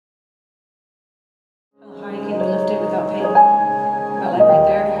How high can you lift it without pain? About like right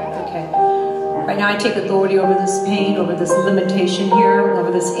there? Okay. Right now I take authority over this pain, over this limitation here,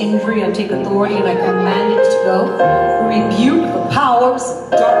 over this injury. I take authority and I command it to go. Rebuke the powers of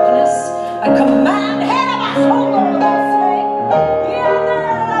darkness. I command from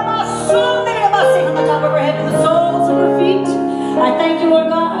the top of her head to the soles of her feet. I thank you, Lord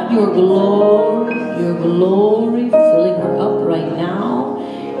God, your glory filling her up right now.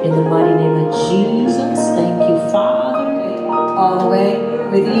 In the mighty name of Jesus, thank you, Father. All the way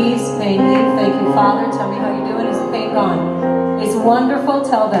with ease, pain leave. Thank you, Father. Tell me how you're doing. Is the pain gone? It's wonderful.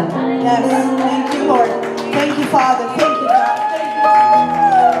 Tell them. Yes, thank you, Lord. Thank you, Father. Thank you, God.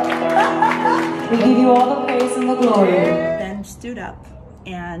 We give you all the praise and the glory. Ben stood up,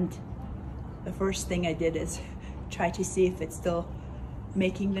 and the first thing I did is try to see if it's still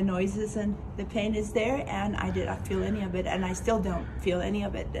making the noises, and the pain is there, and I did not feel any of it, and I still don't feel any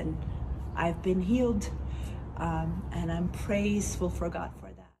of it, and I've been healed, and I'm praiseful for God for that.